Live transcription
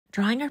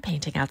Drawing or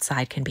painting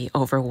outside can be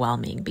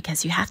overwhelming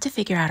because you have to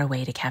figure out a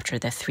way to capture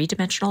the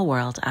three-dimensional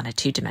world on a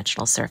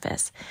two-dimensional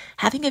surface.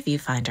 Having a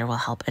viewfinder will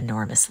help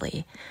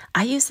enormously.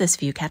 I use this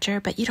view catcher,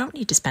 but you don't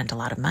need to spend a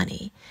lot of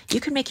money. You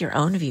can make your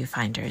own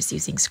viewfinders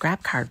using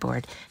scrap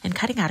cardboard and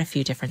cutting out a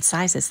few different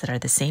sizes that are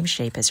the same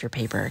shape as your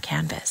paper or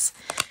canvas.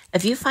 A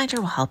viewfinder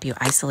will help you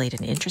isolate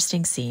an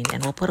interesting scene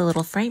and will put a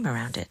little frame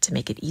around it to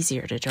make it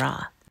easier to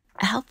draw.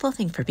 A helpful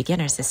thing for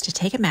beginners is to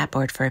take a mat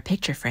board for a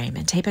picture frame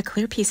and tape a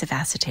clear piece of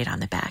acetate on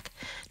the back.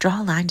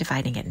 Draw a line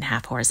dividing it in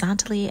half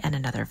horizontally and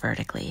another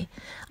vertically.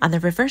 On the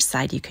reverse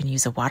side, you can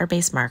use a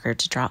water-based marker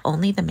to draw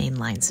only the main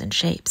lines and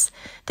shapes.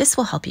 This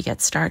will help you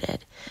get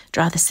started.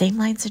 Draw the same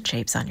lines and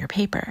shapes on your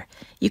paper.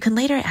 You can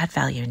later add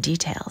value and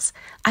details.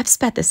 I've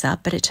sped this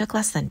up, but it took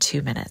less than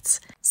 2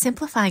 minutes.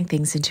 Simplifying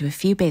things into a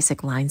few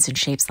basic lines and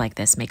shapes like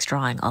this makes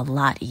drawing a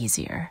lot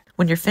easier.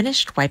 When you're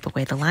finished, wipe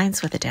away the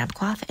lines with a damp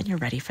cloth and you're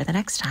ready for the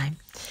next time.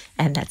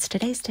 And that's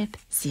today's tip.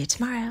 See you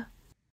tomorrow.